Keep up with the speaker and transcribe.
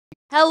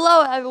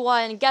Hello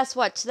everyone, guess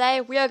what?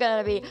 Today we are going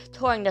to be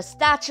touring the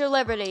Statue of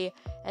Liberty,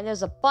 and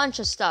there's a bunch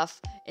of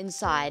stuff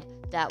inside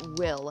that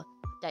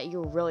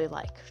you really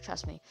like,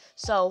 trust me.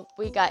 So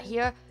we got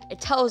here, it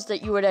tells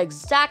that you are the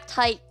exact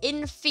height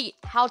in feet,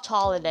 how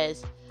tall it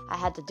is. I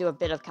had to do a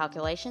bit of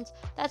calculations.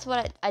 That's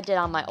what I did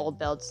on my old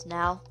builds.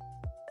 Now,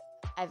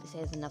 I have to say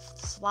there's enough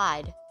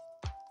slide.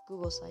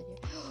 Google slide here.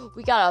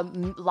 We got a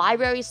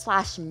library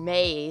 /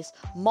 maze,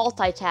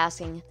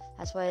 multitasking.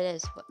 That's what it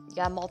is. But you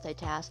gotta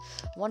multitask.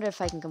 I wonder if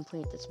I can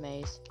complete this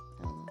maze.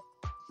 I don't know.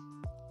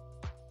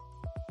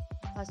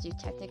 Plus, you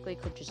technically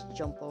could just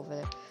jump over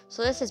there.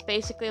 So this is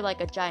basically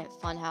like a giant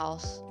fun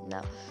house.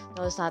 No,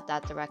 it's not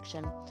that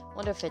direction.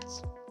 Wonder if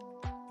it's.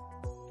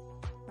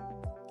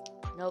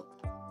 Nope,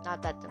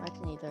 not that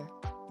direction either.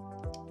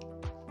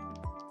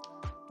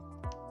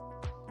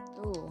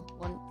 Ooh,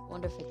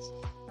 wonder if it's.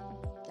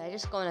 Did I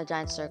just go in a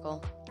giant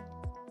circle?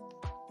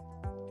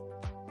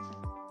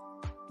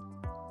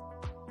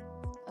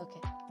 Okay.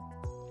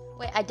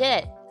 Wait, I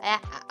did it.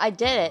 I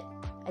did it.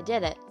 I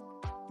did it.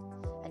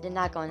 I did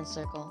not go in a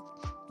circle.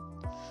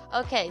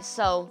 Okay,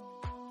 so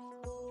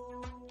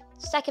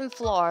second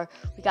floor,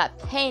 we got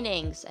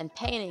paintings, and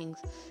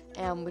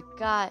we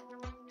got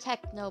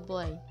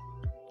Technoblade.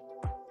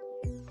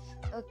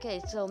 Okay,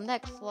 so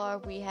next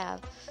floor we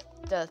have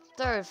the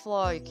third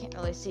floor. You can't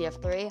really see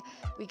F3.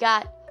 We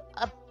got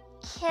a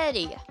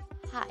kitty.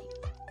 Hi.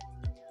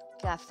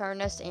 Got a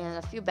furnace and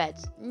a few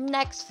beds.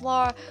 Next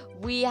floor,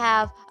 we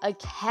have a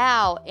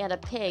cow and a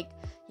pig.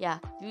 Yeah,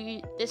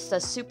 this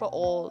is super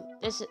old.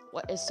 This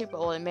is super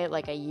old. It made it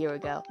like a year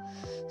ago.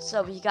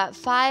 So we got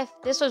 5.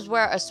 This was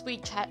where a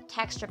sweet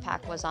texture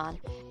pack was on,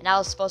 and that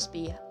was supposed to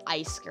be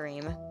ice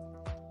cream.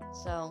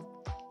 So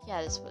yeah,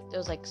 it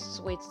was like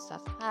sweets and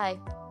stuff. Hi.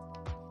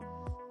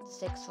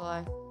 6th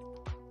floor.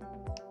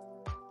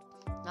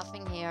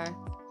 Nothing here.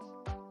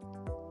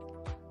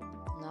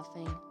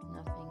 Nothing.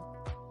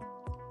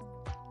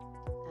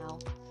 Ow.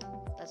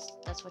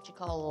 That's what you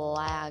call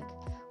lag.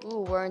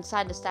 Ooh, we're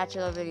inside the Statue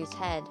of Liberty's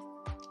head.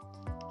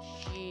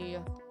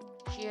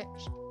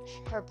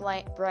 Her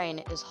brain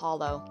is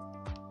hollow.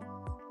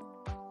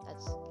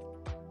 That's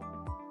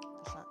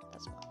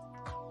not.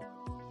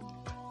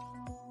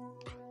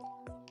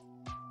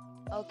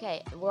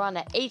 Okay, we're on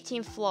the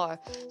 18th floor.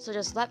 So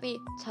just let me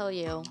tell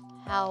you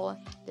how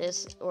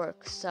this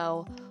works.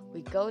 So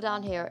we go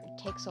down here. It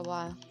takes a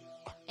while.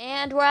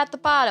 And we're at the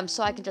bottom,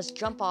 so I can just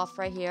jump off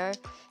right here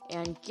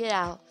and get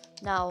out.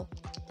 Now,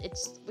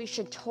 we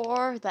should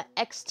tour the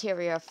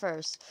exterior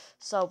first.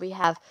 So we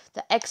have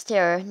the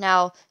exterior.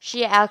 Now,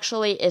 she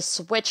actually is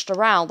switched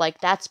around. Like,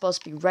 that's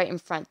supposed to be right in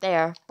front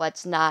there, but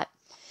it's not.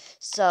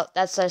 So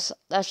that's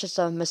just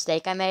a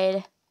mistake I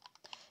made.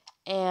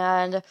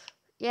 And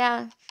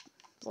yeah,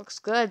 looks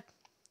good.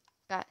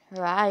 Got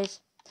her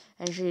eyes,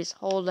 and she's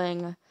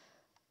holding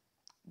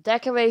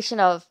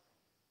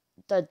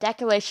the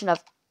Declaration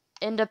of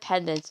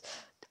Independence,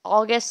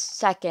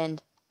 August 2nd,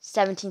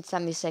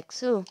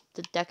 1776. Ooh,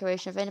 the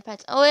Declaration of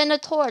Independence. Oh, and the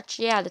torch.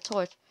 Yeah, the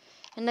torch.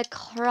 And the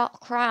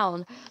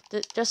crown.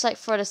 Just like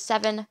for the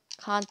 7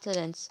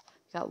 continents.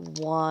 We got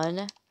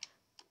 1,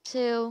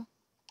 2.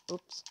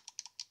 Oops.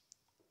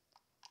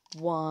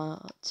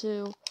 1,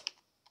 2.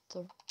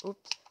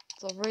 Oops.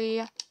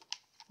 3,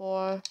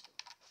 4,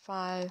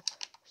 5,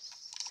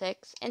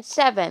 6, and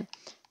 7.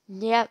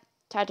 Yep.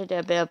 Tried to do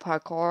a bit of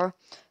parkour.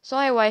 So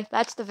anyway,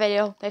 that's the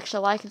video. Make sure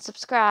to like and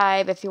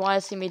subscribe if you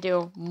want to see me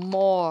do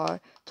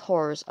more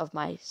tours of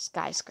my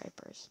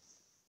skyscrapers.